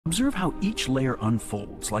Observe how each layer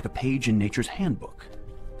unfolds like a page in nature's handbook.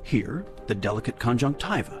 Here, the delicate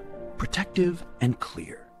conjunctiva, protective and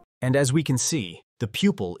clear. And as we can see, the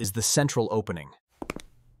pupil is the central opening.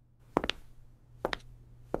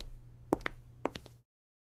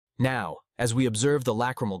 Now, as we observe the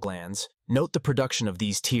lacrimal glands, note the production of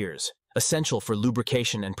these tears, essential for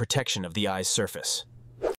lubrication and protection of the eye's surface.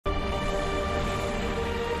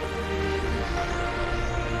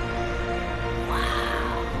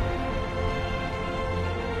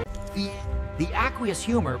 The aqueous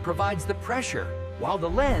humor provides the pressure, while the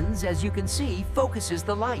lens, as you can see, focuses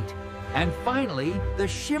the light. And finally, the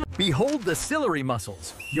shimmer. Behold the ciliary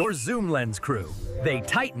muscles, your zoom lens crew. They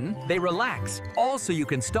tighten, they relax, all so you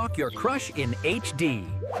can stalk your crush in HD.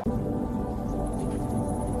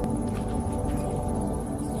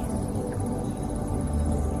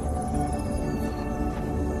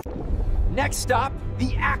 Next stop,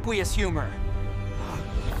 the aqueous humor.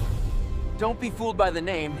 Don't be fooled by the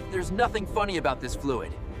name. There's nothing funny about this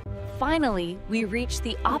fluid. Finally, we reach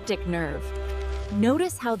the optic nerve.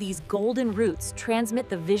 Notice how these golden roots transmit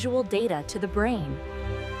the visual data to the brain.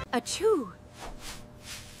 Achoo!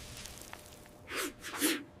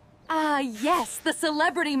 Ah, yes, the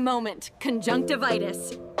celebrity moment,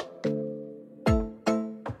 conjunctivitis.